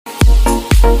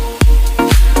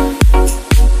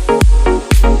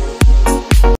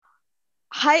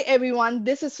Hi everyone,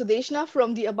 this is Sudeshna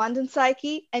from the Abundant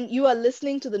Psyche, and you are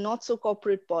listening to the Not So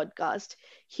Corporate podcast.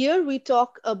 Here we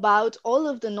talk about all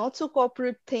of the not so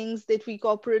corporate things that we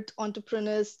corporate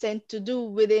entrepreneurs tend to do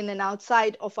within and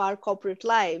outside of our corporate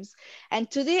lives.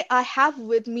 And today I have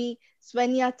with me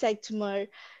Svenja Tegtmer.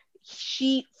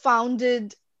 She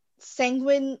founded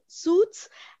Sanguine Suits,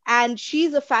 and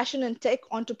she's a fashion and tech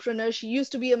entrepreneur. She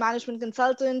used to be a management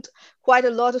consultant. Quite a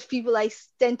lot of people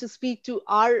tend to speak to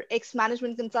are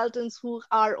ex-management consultants who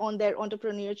are on their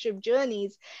entrepreneurship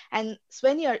journeys. And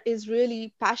Svenja is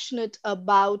really passionate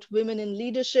about women in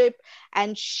leadership,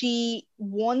 and she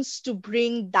wants to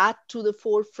bring that to the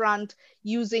forefront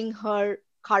using her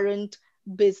current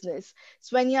business.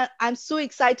 Svenja, I'm so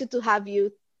excited to have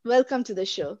you. Welcome to the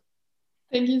show.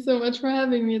 Thank you so much for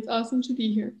having me. It's awesome to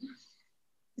be here.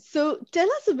 So tell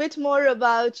us a bit more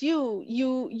about you.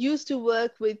 You used to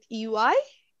work with EY?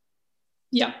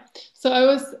 Yeah. So I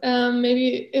was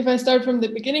maybe if I start from the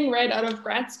beginning, right out of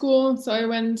grad school. So I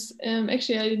went,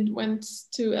 I went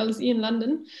to LSE in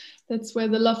London. That's where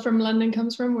the love from London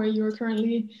comes from, where you are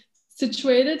currently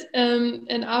situated.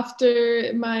 And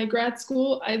after my grad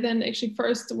school, I then actually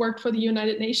first worked for the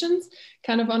United Nations,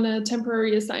 kind of on a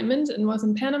temporary assignment, and was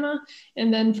in Panama.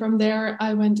 And then from there,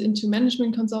 I went into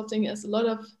management consulting, as a lot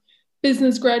of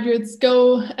business graduates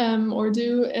go or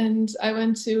do. And I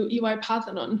went to EY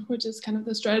Parthenon, which is kind of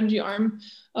the strategy arm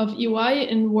of EY,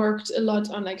 and worked a lot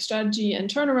on like strategy and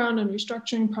turnaround and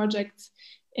restructuring projects.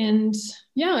 And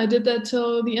yeah, I did that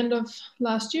till the end of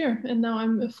last year. And now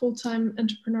I'm a full-time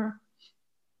entrepreneur.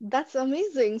 That's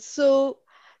amazing. So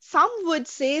some would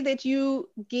say that you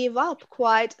gave up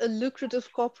quite a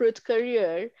lucrative corporate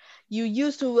career. You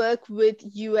used to work with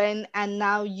UN, and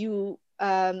now you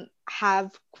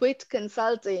have quit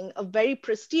consulting, a very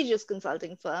prestigious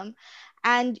consulting firm,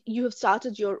 and you have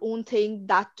started your own thing,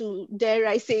 that too, dare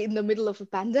I say, in the middle of a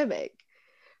pandemic.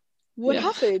 What Yeah.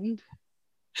 happened?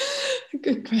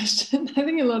 Good question. I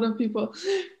think a lot of people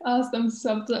ask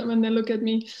themselves that when they look at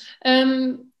me.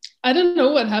 I don't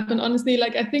know what happened, honestly.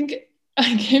 Like, I think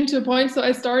I came to a point. So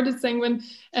I started Sanguine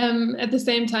at the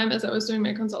same time as I was doing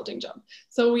my consulting job.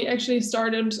 So we actually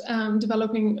started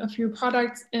developing a few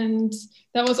products, and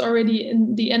that was already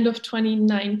in the end of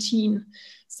 2019.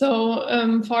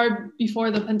 So far before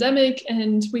the pandemic,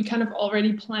 and we kind of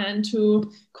already planned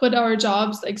to quit our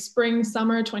jobs like spring,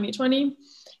 summer 2020.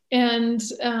 And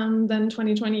then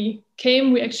 2020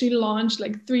 came. We actually launched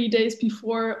like 3 days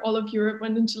before all of Europe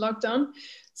went into lockdown.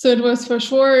 So it was for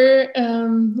sure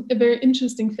a very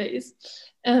interesting phase.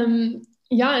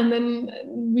 Yeah, and then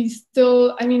we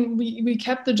still, we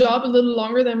kept the job a little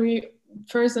longer than we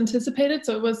first anticipated.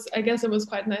 So I guess it was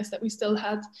quite nice that we still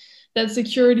had that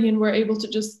security and were able to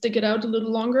just stick it out a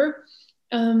little longer.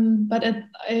 But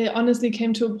I honestly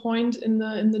came to a point in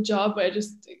the job where I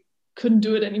just couldn't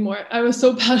do it anymore. I was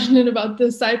so passionate about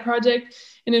this side project,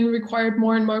 and it required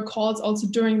more and more calls also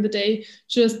during the day,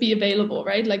 just be available,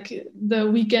 right? Like the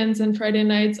weekends and Friday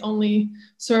nights only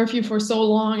serve you for so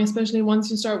long, especially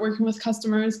once you start working with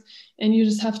customers, and you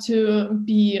just have to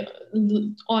be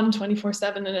on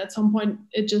 24/7. And at some point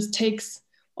it just takes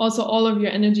also all of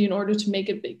your energy in order to make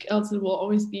it big, else it will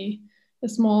always be a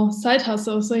small side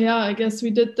hustle. So yeah, I guess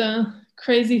we did the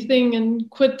crazy thing and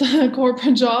quit the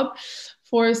corporate job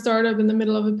for a startup in the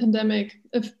middle of a pandemic,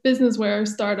 a business wear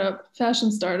startup,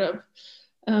 fashion startup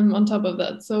on top of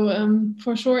that. So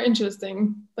for sure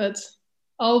interesting, but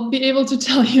I'll be able to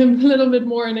tell you a little bit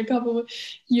more in a couple of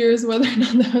years whether or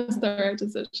not that was the right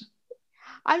decision.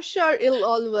 I'm sure it'll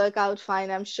all work out fine.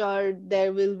 I'm sure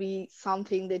there will be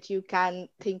something that you can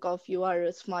think of. You are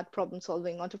a smart problem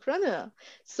solving entrepreneur.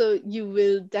 So you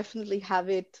will definitely have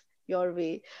it your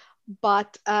way.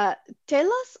 But tell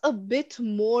us a bit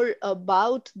more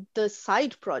about the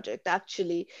side project.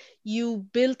 Actually, you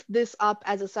built this up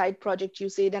as a side project, you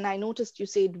said, and I noticed you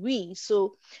said we.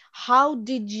 So, how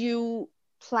did you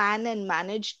plan and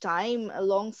manage time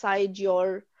alongside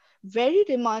your very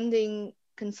demanding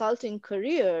consulting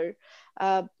career,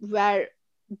 where,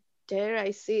 dare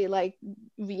I say, like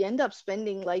we end up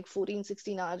spending like 14,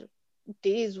 16 hour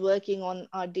days working on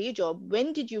our day job?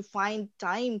 When did you find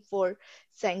time for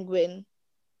Sanguine?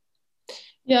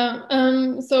 Yeah,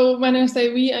 so when I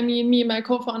say we, I mean me and my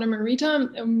co-founder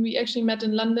Marita. We actually met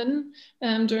in London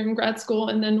during grad school,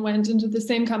 and then went into the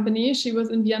same company. She was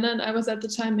in Vienna and I was at the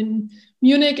time in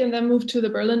Munich, and then moved to the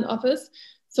Berlin office.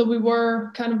 So we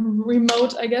were kind of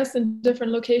remote, I guess, in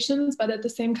different locations, but at the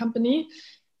same company.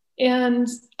 And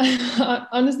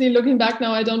honestly, looking back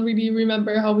now, I don't really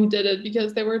remember how we did it,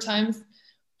 because there were times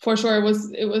for sure it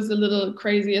was a little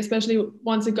crazy, especially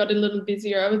once it got a little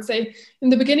busier. I would say in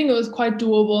the beginning it was quite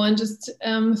doable, and just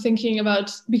thinking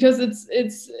about, because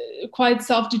it's quite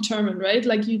self-determined, right?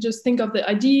 Like you just think of the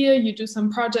idea, you do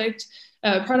some product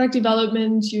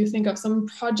development, you think of some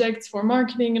projects for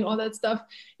marketing and all that stuff,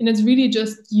 and it's really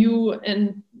just you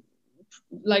and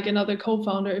like another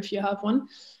co-founder if you have one.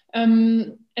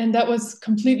 And that was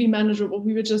completely manageable.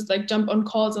 We would just like jump on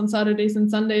calls on Saturdays and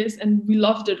Sundays, and we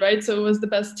loved it, right? So it was the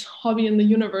best hobby in the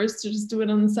universe to just do it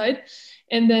on the side.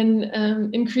 And then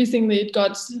increasingly it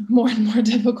got more and more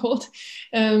difficult.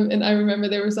 And I remember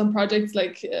there were some projects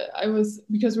like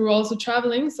because we were also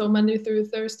traveling. So Monday through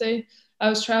Thursday, I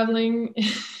was traveling.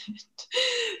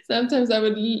 Sometimes I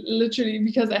would literally,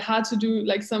 because I had to do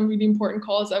like some really important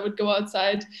calls, I would go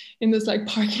outside in this like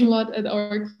parking lot at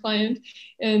our client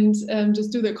and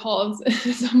just do the calls.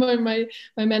 Someone, my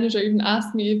manager even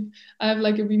asked me if I have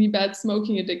like a really bad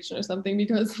smoking addiction or something,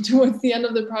 because towards the end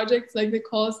of the project, like the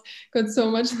calls got so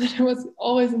much that I was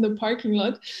always in the parking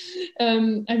lot. I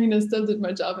mean, I still did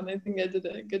my job, and I think I did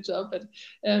a good job, but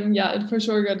yeah, it for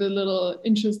sure got a little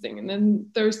interesting. And then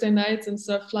Thursday nights,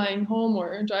 instead of flying home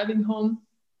or driving home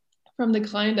from the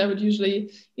client, I would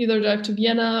usually either drive to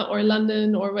Vienna or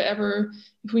London or wherever.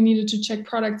 If we needed to check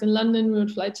products in London, we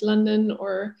would fly to London,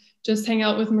 or just hang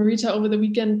out with Marita over the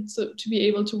weekend, so to be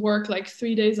able to work like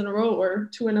 3 days in a row,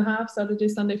 or 2.5, Saturday,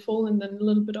 Sunday full, and then a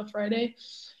little bit of Friday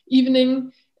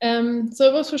evening. So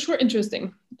it was for sure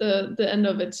interesting, the end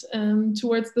of it.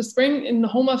 Towards the spring in the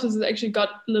home office, it actually got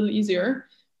a little easier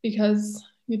because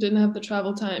you didn't have the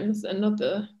travel times and not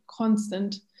the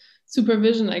constant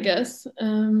supervision, I guess.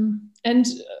 And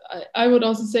I would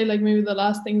also say, like, maybe the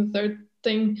last thing, the third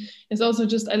thing is also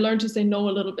just I learned to say no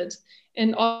a little bit.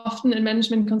 And often in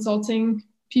management consulting,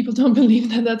 people don't believe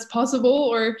that that's possible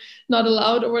or not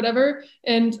allowed or whatever.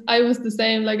 And I was the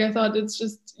same. Like, I thought it's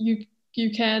just you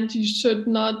can't, you should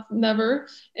not, never.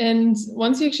 And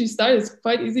once you actually start, it's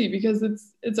quite easy because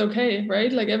it's okay,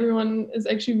 right? Like, everyone is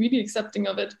actually really accepting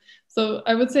of it. So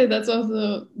I would say that's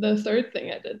also the third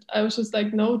thing I did. I was just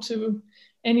like no to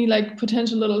any like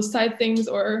potential little side things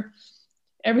or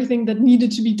everything that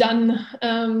needed to be done,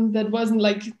 that wasn't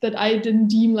like, that I didn't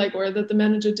deem like, or that the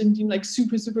manager didn't deem like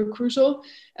super, super crucial.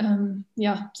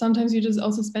 Yeah, sometimes you just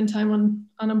also spend time on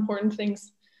unimportant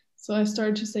things. So I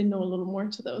started to say no a little more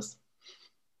to those.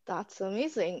 That's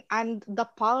amazing. And the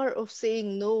power of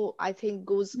saying no, I think,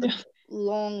 goes a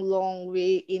long, long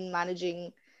way in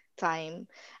managing time.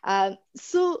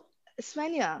 So,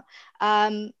 Svenja,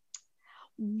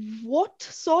 what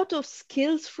sort of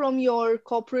skills from your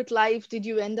corporate life did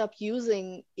you end up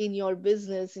using in your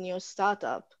business, in your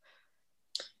startup?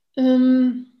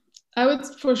 I would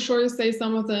for sure say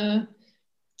some of the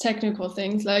technical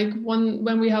things, like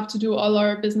when we have to do all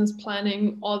our business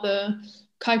planning, all the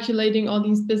calculating all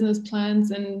these business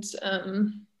plans and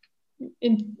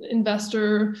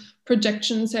investor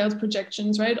projections, sales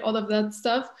projections, right? All of that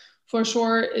stuff for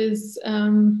sure is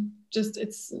just,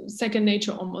 it's second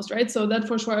nature almost, right? So that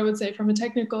for sure, I would say from a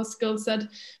technical skill set,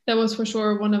 that was for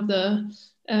sure one of the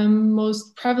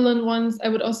most prevalent ones. I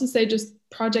would also say just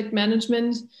project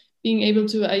management, being able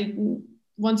to,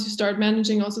 once you start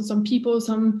managing also some people,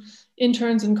 some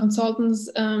interns and consultants,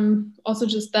 also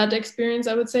just that experience,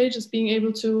 I would say, just being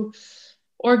able to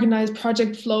organize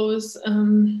project flows,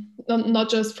 not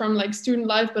just from like student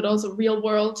life, but also real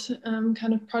world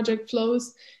kind of project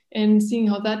flows, and seeing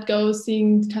how that goes,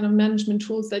 seeing kind of management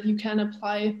tools that you can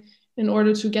apply in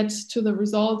order to get to the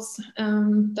results,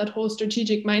 that whole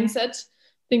strategic mindset,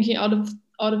 thinking out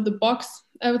of the box,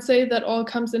 I would say that all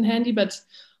comes in handy. But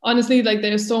honestly, like,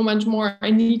 there's so much more I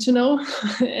need to know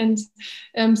and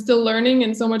I'm still learning,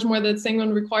 and so much more that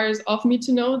Sengon requires of me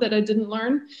to know that I didn't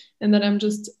learn and that I'm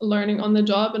just learning on the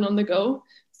job and on the go.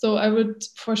 So I would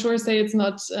for sure say it's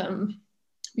not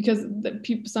because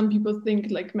some people think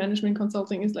like management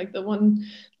consulting is like the one,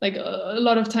 like a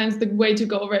lot of times the way to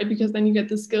go, right? Because then you get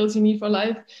the skills you need for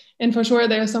life. And for sure,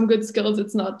 there are some good skills.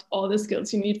 It's not all the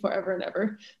skills you need forever and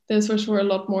ever. There's for sure a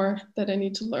lot more that I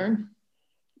need to learn.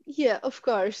 Yeah, of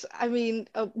course. I mean,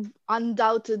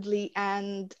 undoubtedly.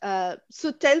 And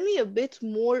so tell me a bit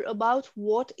more about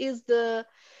what is the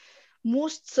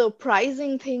most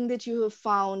surprising thing that you have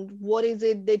found. What is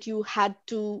it that you had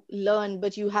to learn,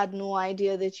 but you had no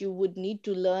idea that you would need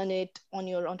to learn it on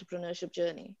your entrepreneurship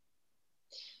journey?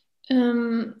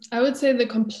 I would say the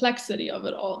complexity of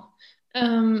it all.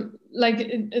 Like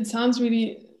it sounds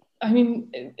really, I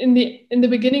mean, in the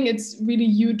beginning, it's really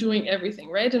you doing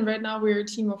everything, right? And right now we're a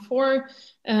team of 4,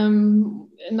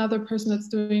 another person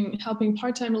that's helping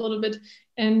part-time a little bit.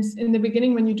 And in the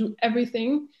beginning, when you do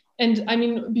everything, And I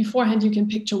mean, beforehand, you can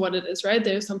picture what it is, right?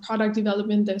 There's some product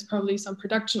development, there's probably some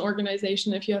production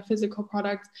organization if you have physical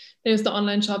products, there's the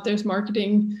online shop, there's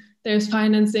marketing, there's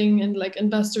financing and like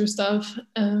investor stuff.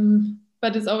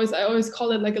 But I always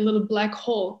call it like a little black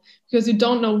hole, because you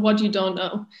don't know what you don't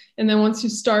know. And then once you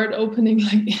start opening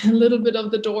like a little bit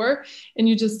of the door, and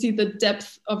you just see the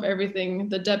depth of everything,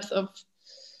 the depth of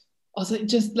also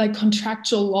just like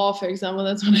contractual law, for example.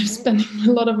 That's what I'm spending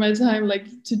a lot of my time like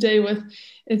today with.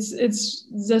 It's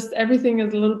just everything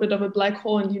is a little bit of a black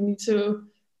hole, and you need to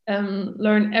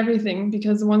learn everything,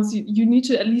 because once you need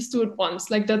to at least do it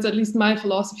once. Like that's at least my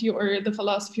philosophy, or the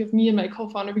philosophy of me and my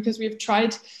co-founder, because we have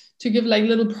tried to give like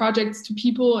little projects to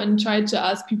people and tried to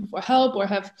ask people for help, or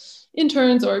have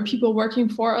interns or people working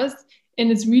for us.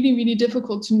 And it's really, really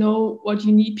difficult to know what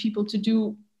you need people to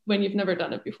do when you've never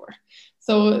done it before.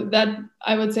 So that,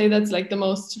 I would say, that's like the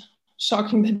most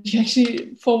shocking, that you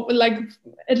actually, for like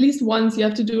at least once, you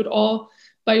have to do it all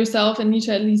by yourself and need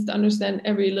to at least understand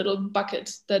every little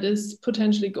bucket that is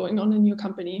potentially going on in your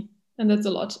company. And that's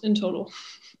a lot in total.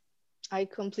 I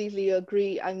completely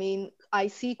agree. I mean, I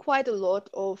see quite a lot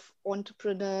of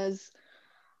entrepreneurs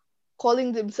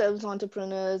calling themselves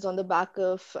entrepreneurs on the back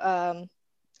of,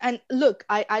 and look,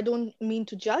 I don't mean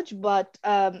to judge, but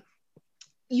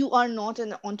you are not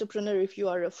an entrepreneur if you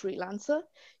are a freelancer.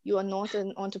 You are not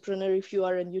an entrepreneur if you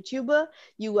are a YouTuber.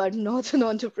 You are not an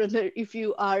entrepreneur if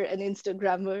you are an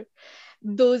Instagrammer.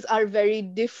 Those are very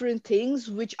different things,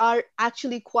 which are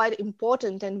actually quite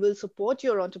important and will support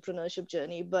your entrepreneurship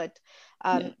journey. But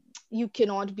you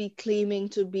cannot be claiming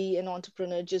to be an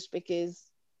entrepreneur just because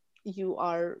you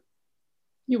work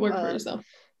for yourself.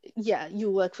 Yeah,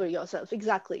 you work for yourself.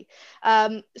 Exactly.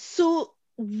 So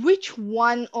which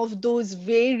one of those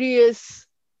various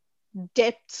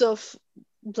depths of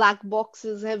black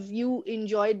boxes have you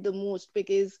enjoyed the most?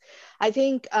 Because I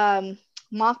think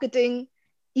marketing,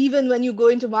 even when you go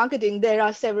into marketing, there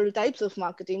are several types of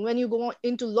marketing. When you go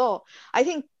into law, I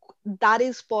think that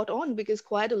is spot on, because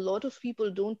quite a lot of people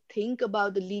don't think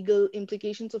about the legal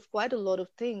implications of quite a lot of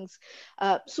things.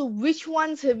 So which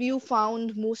ones have you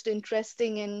found most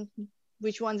interesting, and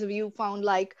which ones have you found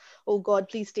like, oh God,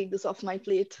 please take this off my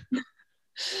plate?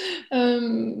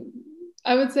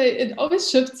 I would say it always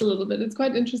shifts a little bit. It's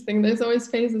quite interesting. There's always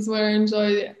phases where I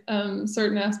enjoy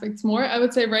certain aspects more. I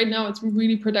would say right now it's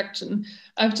really production.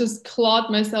 I've just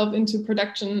clawed myself into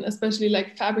production, especially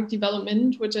like fabric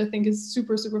development, which I think is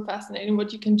super, super fascinating.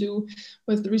 What you can do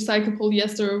with recycled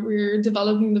polyester. We're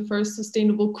developing the first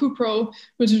sustainable Cupro,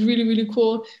 which is really, really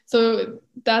cool. So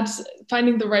that's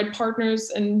finding the right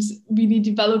partners and really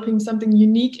developing something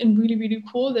unique and really, really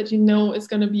cool that you know is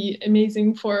going to be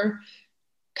amazing for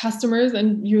customers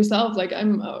and yourself. Like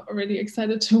I'm already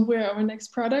excited to wear our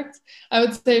next product. I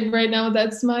would say right now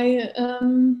that's my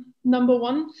number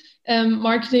one.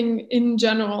 Marketing in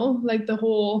general, like the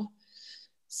whole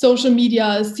social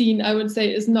media scene, I would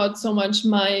say is not so much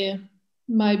my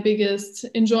biggest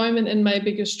enjoyment and my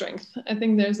biggest strength. I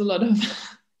think there's a lot of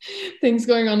things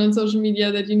going on social media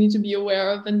that you need to be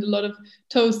aware of, and a lot of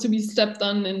toes to be stepped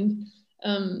on, and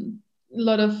a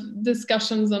lot of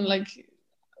discussions on like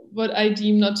what I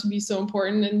deem not to be so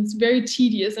important, and it's very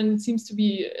tedious, and it seems to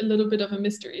be a little bit of a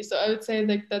mystery. So I would say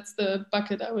like that's the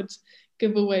bucket I would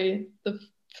give away the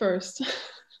first.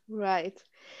 Right.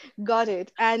 Got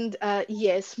it. And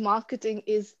yes, marketing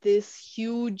is this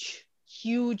huge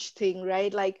thing,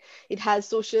 right? Like it has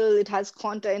social, it has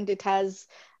content, it has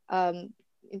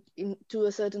to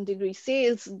a certain degree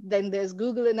sales, then there's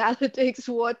Google Analytics,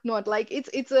 whatnot. Like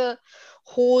it's a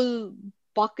whole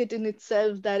bucket in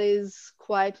itself that is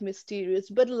quite mysterious,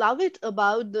 but love it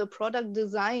about the product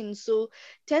design. So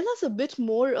tell us a bit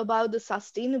more about the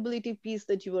sustainability piece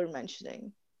that you were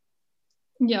mentioning.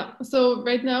 Yeah, so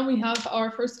right now we have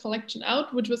our first collection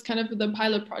out, which was kind of the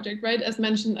pilot project, right? As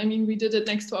mentioned, I mean, we did it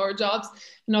next to our jobs,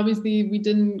 and obviously we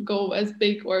didn't go as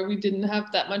big, or we didn't have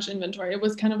that much inventory. It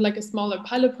was kind of like a smaller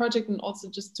pilot project, and also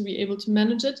just to be able to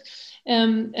manage it.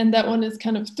 And that one is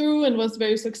kind of through and was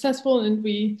very successful, and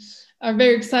we are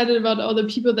very excited about all the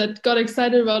people that got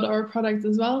excited about our product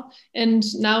as well. And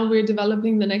now we're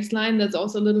developing the next line that's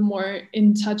also a little more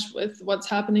in touch with what's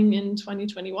happening in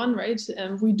 2021, right?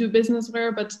 We do business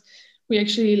wear, but we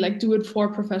actually like do it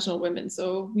for professional women.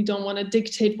 So we don't want to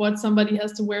dictate what somebody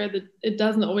has to wear. That it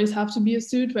doesn't always have to be a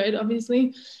suit, right?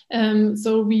 Obviously.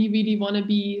 So we really want to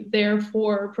be there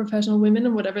for professional women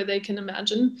and whatever they can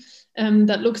imagine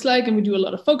that looks like. And we do a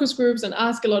lot of focus groups and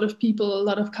ask a lot of people, a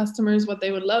lot of customers what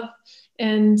they would love.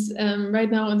 And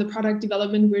right now in the product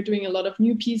development, we're doing a lot of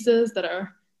new pieces that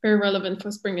are very relevant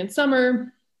for spring and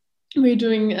summer. we're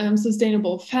doing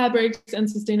sustainable fabrics and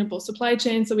sustainable supply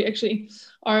chain. So we actually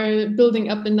are building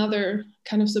up another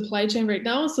kind of supply chain right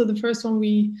now. So the first one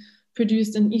we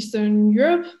produced in Eastern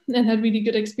Europe and had really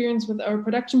good experience with our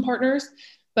production partners.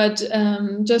 But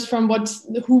just from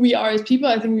who we are as people,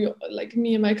 I think we, like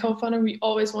me and my co-founder, we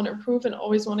always want to improve and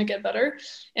always want to get better.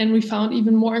 And we found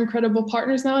even more incredible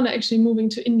partners now and actually moving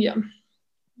to India.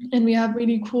 And we have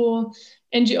really cool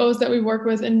NGOs that we work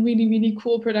with and really, really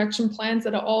cool production plants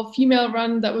that are all female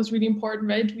run. That was really important,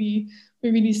 right? We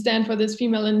really stand for this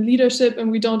female in leadership, and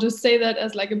we don't just say that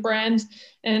as like a brand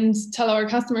and tell our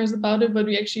customers about it, but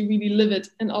we actually really live it.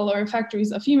 And all our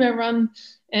factories are female run,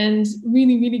 and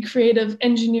really, really creative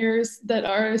engineers that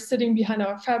are sitting behind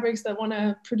our fabrics that want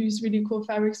to produce really cool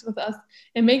fabrics with us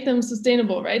and make them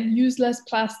sustainable, right? Use less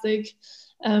plastic,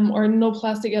 or no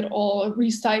plastic at all,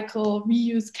 recycle,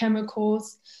 reuse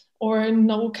chemicals, or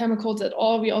no chemicals at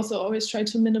all. We also always try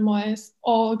to minimize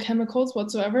all chemicals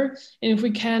whatsoever. And if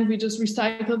we can't, we just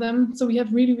recycle them. So we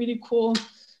have really, really cool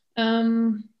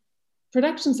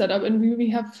production setup, and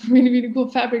we have really, really cool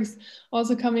fabrics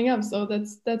also coming up. So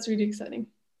that's really exciting.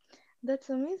 That's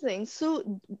amazing.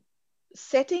 So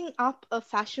setting up a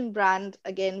fashion brand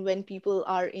again when people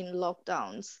are in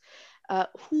lockdowns,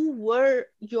 who were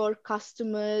your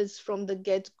customers from the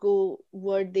get-go?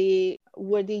 Were they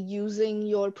using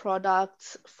your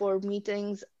products for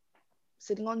meetings,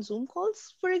 sitting on Zoom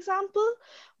calls, for example?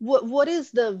 What is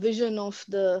the vision of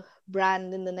the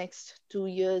brand in the next 2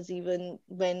 years, even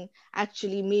when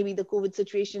actually maybe the COVID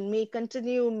situation may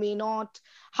continue, may not?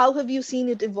 How have you seen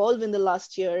it evolve in the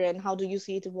last year, and how do you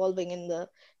see it evolving in the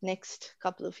next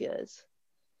couple of years?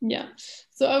 Yeah.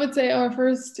 So I would say our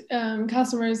first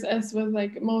customers, as with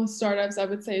like most startups, I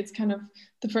would say it's kind of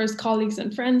the first colleagues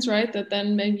and friends, right? That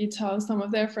then maybe tell some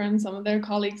of their friends, some of their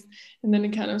colleagues, and then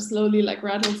it kind of slowly like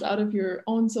rattles out of your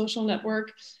own social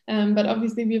network. But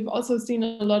obviously, we've also seen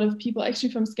a lot of people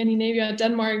actually from Scandinavia,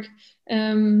 Denmark,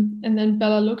 and then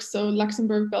Benelux, so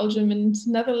Luxembourg, Belgium, and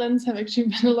Netherlands have actually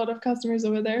been a lot of customers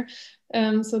over there.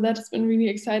 So that's been really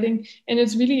exciting, and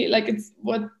it's really like it's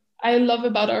what I love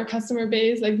about our customer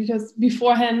base, like because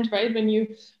beforehand, right, when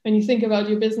you think about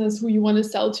your business, who you want to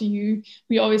sell to,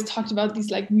 we always talked about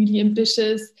these like really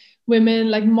ambitious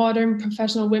women, like modern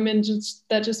professional women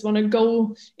that just want to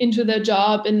go into their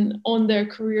job and own their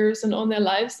careers and own their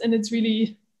lives. And it's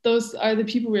really, those are the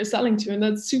people we're selling to, and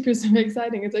that's super, super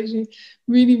exciting. It's actually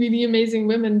really, really amazing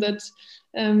women that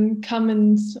come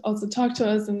and also talk to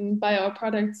us and buy our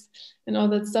products and all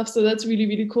that stuff. So that's really,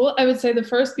 really cool. I would say the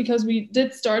first, because we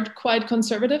did start quite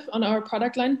conservative on our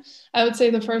product line, I would say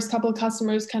the first couple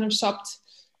customers kind of shopped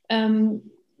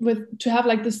with to have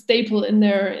like the staple in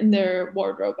their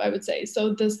wardrobe, I would say.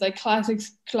 So this like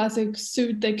classic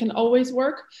suit they can always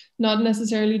work, not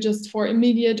necessarily just for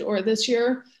immediate or this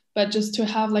year, but just to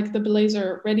have like the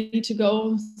blazer ready to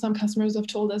go. Some customers have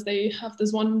told us they have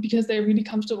this one because they're really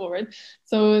comfortable, right?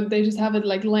 So they just have it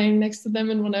like laying next to them,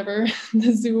 and whenever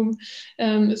the Zoom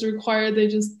is required, they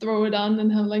just throw it on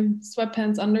and have like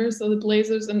sweatpants under. So the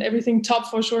blazers and everything top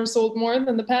for sure sold more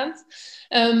than the pants.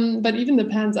 But even the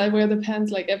pants, I wear the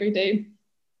pants like every day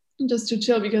just to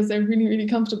chill because they're really, really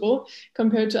comfortable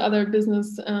compared to other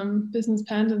business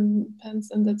pants,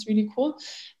 and that's really cool.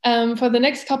 For the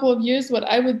next couple of years, what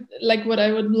I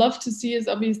would love to see is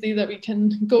obviously that we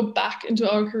can go back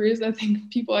into our careers. I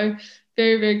think people are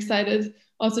very, very excited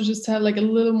also just to have like a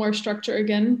little more structure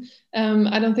again.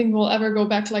 I don't think we'll ever go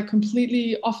back like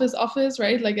completely office,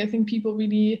 right? Like I think people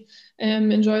really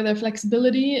enjoy their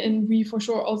flexibility, and we for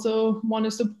sure also want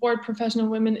to support professional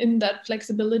women in that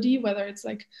flexibility, whether it's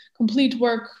like complete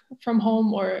work from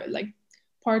home or like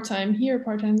part-time here,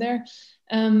 part-time there.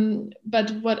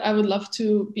 But what I would love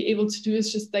to be able to do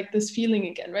is just like this feeling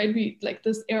again, right? We like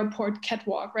this airport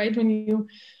catwalk, right? When you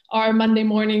are Monday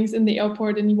mornings in the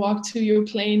airport and you walk to your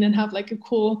plane and have like a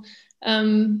cool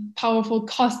powerful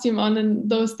costume on, and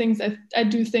those things, I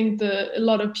do think a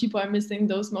lot of people are missing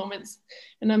those moments,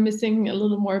 and I'm missing a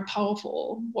little more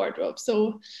powerful wardrobe.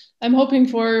 So I'm hoping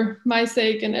for my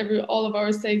sake and all of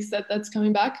our sakes that that's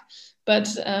coming back. But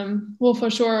we'll for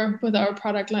sure with our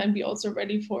product line be also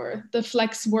ready for the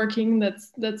flex working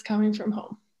that's coming from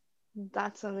home.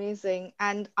 That's amazing.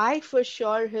 And I for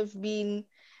sure have been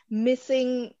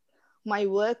missing my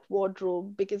work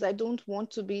wardrobe because I don't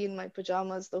want to be in my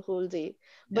pajamas the whole day,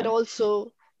 but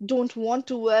also don't want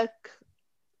to work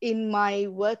in my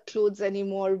work clothes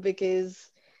anymore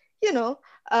because,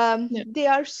 they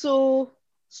are so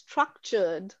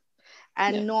structured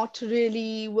and not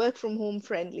really work from home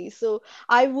friendly. So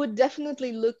I would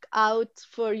definitely look out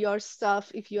for your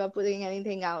stuff if you are putting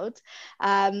anything out.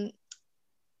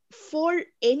 For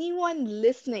anyone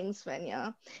listening,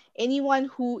 Svenja, anyone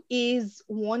who is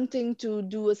wanting to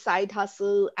do a side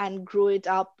hustle and grow it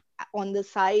up on the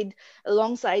side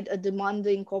alongside a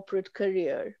demanding corporate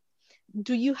career,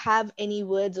 do you have any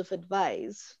words of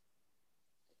advice?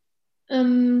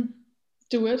 Do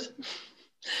it.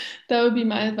 That would be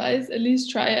my advice. At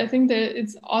least try. I think that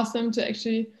it's awesome to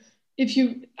actually,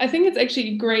 I think it's actually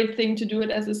a great thing to do it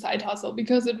as a side hustle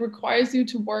because it requires you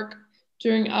to work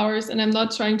during hours. And I'm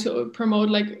not trying to promote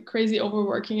like crazy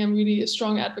overworking. I'm really a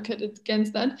strong advocate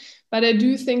against that. But I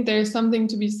do think there's something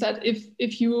to be said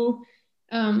if you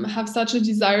have such a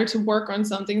desire to work on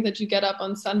something that you get up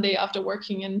on Sunday after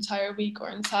working an entire week or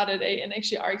on Saturday and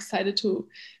actually are excited to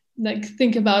like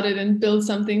think about it and build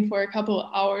something for a couple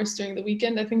of hours during the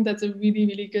weekend. I think that's a really,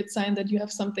 really good sign that you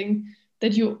have something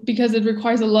that because it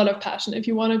requires a lot of passion. If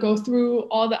you want to go through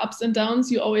all the ups and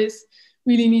downs, you always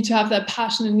really need to have that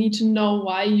passion and need to know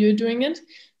why you're doing it.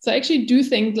 So I actually do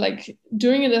think like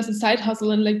doing it as a side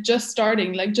hustle and like just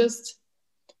starting, like just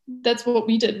that's what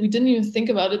we did. We didn't even think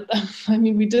about it. I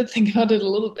mean, we did think about it a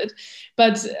little bit,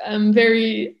 but I'm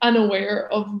very unaware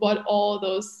of what all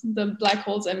the black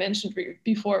holes I mentioned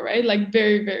before, right? Like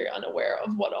very, very unaware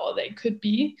of what all they could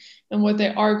be and what they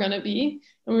are going to be.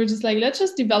 And we're just like, let's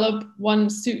just develop one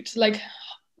suit. Like,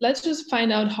 let's just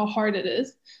find out how hard it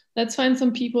is. Let's find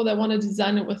some people that want to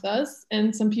design it with us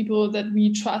and some people that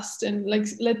we trust. And like,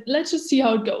 let's just see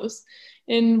how it goes.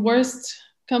 In worst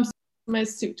comes my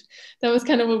suit. That was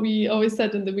kind of what we always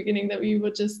said in the beginning, that we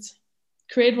would just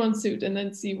create one suit and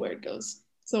then see where it goes.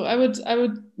 So I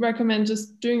would recommend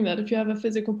just doing that. If you have a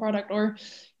physical product or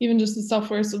even just a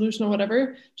software solution or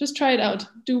whatever, just try it out.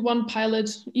 Do one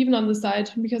pilot, even on the side,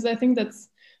 because I think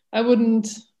I wouldn't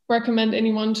recommend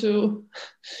anyone to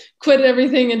quit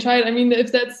everything and try it. I mean,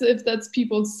 if that's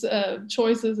people's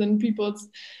choices and people's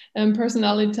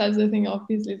personality types, I think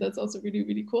obviously that's also really,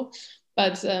 really cool.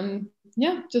 But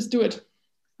yeah, just do it.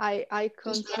 I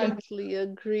completely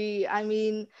agree. I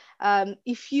mean,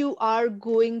 if you are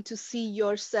going to see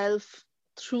yourself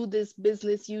through this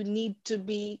business, you need to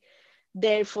be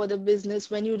there for the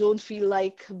business when you don't feel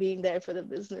like being there for the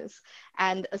business.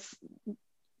 And a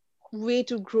way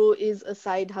to grow is a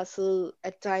side hustle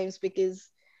at times, because,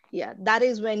 yeah, that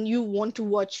is when you want to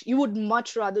watch. You would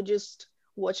much rather just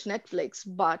watch Netflix,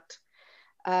 but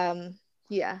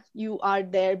yeah, you are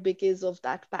there because of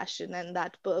that passion and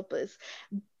that purpose.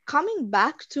 Coming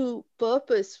back to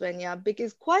purpose, Svenja,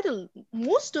 because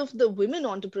most of the women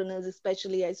entrepreneurs,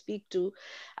 especially I speak to,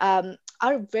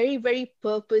 are very, very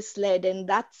purpose led. And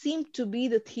that seemed to be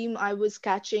the theme I was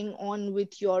catching on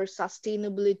with your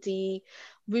sustainability,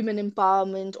 women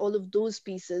empowerment, all of those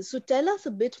pieces. So tell us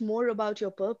a bit more about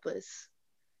your purpose.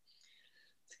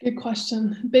 It's a good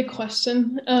question. Big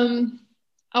question.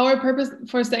 Our purpose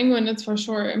for Sanguine is for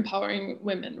sure empowering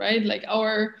women, right? Like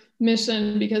our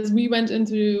mission, because we went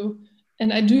into,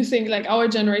 and I do think like our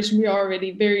generation, we are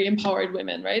already very empowered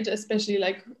women, right? Especially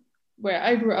like where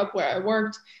I grew up, where I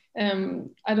worked.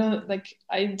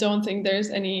 I don't think there's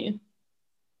any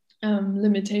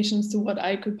limitations to what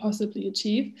I could possibly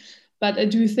achieve. But I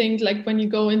do think like when you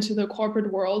go into the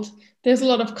corporate world, there's a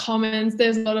lot of comments,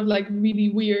 there's a lot of like really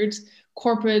weird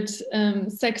corporate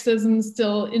sexism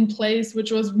still in place,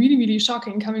 which was really, really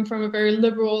shocking coming from a very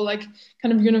liberal, like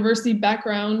kind of university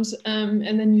background.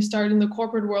 And then you start in the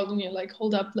corporate world and you're like,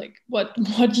 hold up, like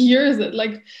what year is it?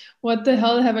 Like, what the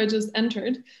hell have I just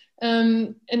entered?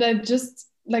 And I just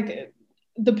like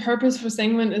the purpose for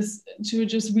Sanguine is to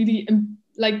just really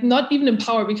like not even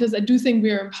empower, because I do think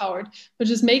we are empowered, but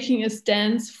just making a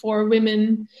stance for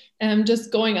women and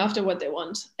just going after what they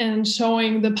want and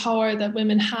showing the power that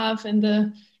women have and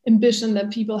the ambition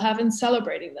that people have, and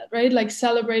celebrating that, right? Like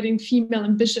celebrating female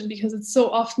ambition, because it's so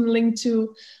often linked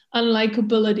to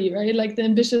unlikability, right? Like the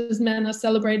ambitious men are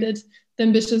celebrated, the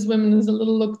ambitious women is a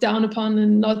little looked down upon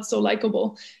and not so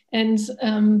likable. And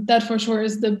that for sure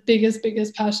is the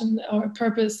biggest passion or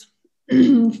purpose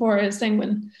for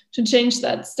Sanguine, to change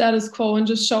that status quo and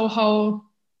just show how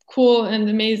cool and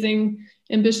amazing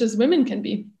ambitious women can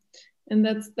be. And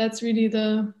that's really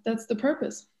the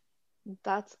purpose.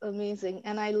 That's amazing.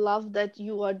 And I love that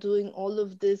you are doing all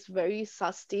of this very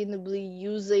sustainably,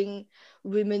 using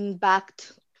women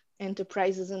backed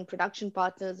enterprises and production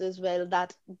partners as well.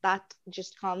 That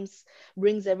just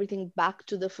brings everything back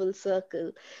to the full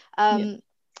circle. Yeah.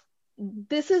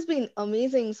 This has been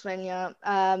amazing,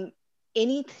 Svenja.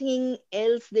 Anything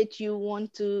else that you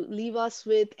want to leave us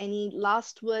with? Any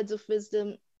last words of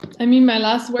wisdom? I mean, my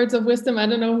last words of wisdom, I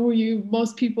don't know who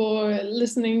most people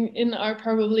listening in are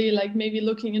probably like maybe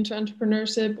looking into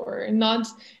entrepreneurship or not.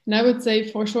 And I would say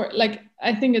for sure, like,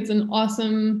 I think it's an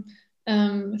awesome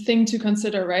thing to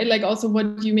consider, right? Like also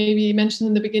what you maybe mentioned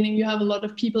in the beginning, you have a lot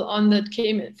of people on that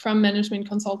came from management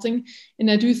consulting.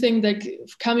 And I do think that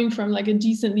coming from like a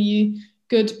decently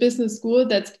good business school,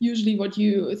 that's usually what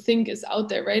you think is out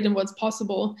there, right? And what's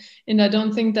possible. And I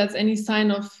don't think that's any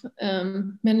sign of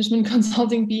management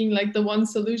consulting being like the one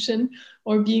solution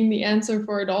or being the answer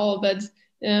for it all, but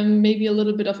maybe a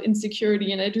little bit of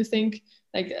insecurity. And I do think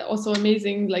like also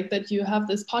amazing like that you have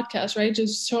this podcast, right?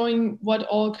 Just showing what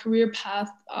all career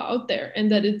paths are out there,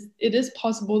 and that it is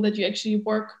possible that you actually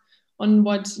work on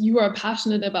what you are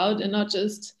passionate about and not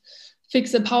just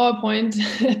fix a PowerPoint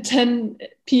at 10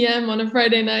 p.m. on a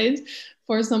Friday night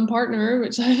for some partner,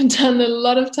 which I haven't done a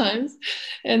lot of times.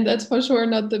 And that's for sure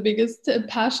not the biggest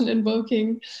passion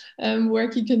invoking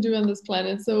work you can do on this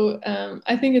planet. So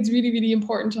I think it's really, really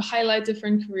important to highlight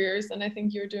different careers. And I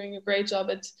think you're doing a great job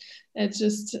at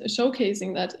just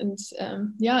showcasing that. And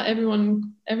yeah,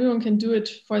 everyone can do it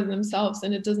for themselves.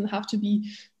 And it doesn't have to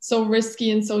be so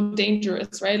risky and so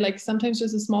dangerous, right? Like sometimes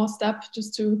just a small step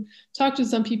just to talk to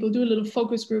some people, do a little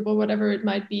focus group or whatever it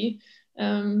might be.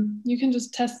 You can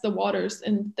just test the waters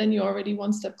and then you're already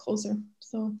one step closer.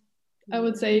 So I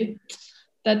would say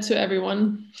that to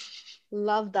everyone.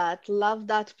 Love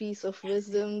that piece of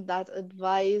wisdom, that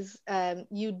advice.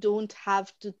 You don't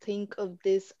have to think of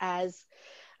this as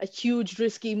a huge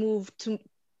risky move.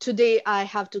 Today I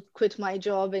have to quit my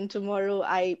job and tomorrow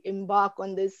I embark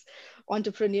on this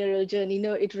entrepreneurial journey.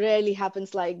 No, it rarely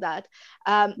happens like that.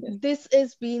 This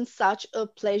has been such a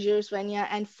pleasure, Svenja.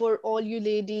 And for all you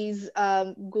ladies,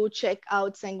 go check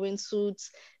out Sanguine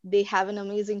Suits. They have an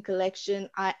amazing collection.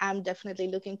 I am definitely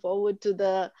looking forward to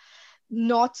the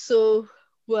not so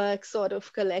work sort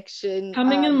of collection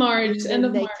coming in March, end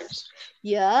of March.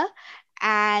 Yeah.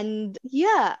 And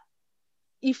yeah,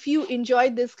 if you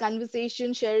enjoyed this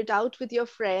conversation, share it out with your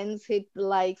friends, hit the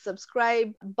like,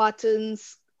 subscribe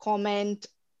buttons, comment,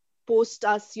 post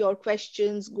us your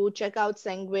questions, go check out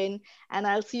Sanguine, and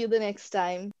I'll see you the next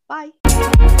time. Bye.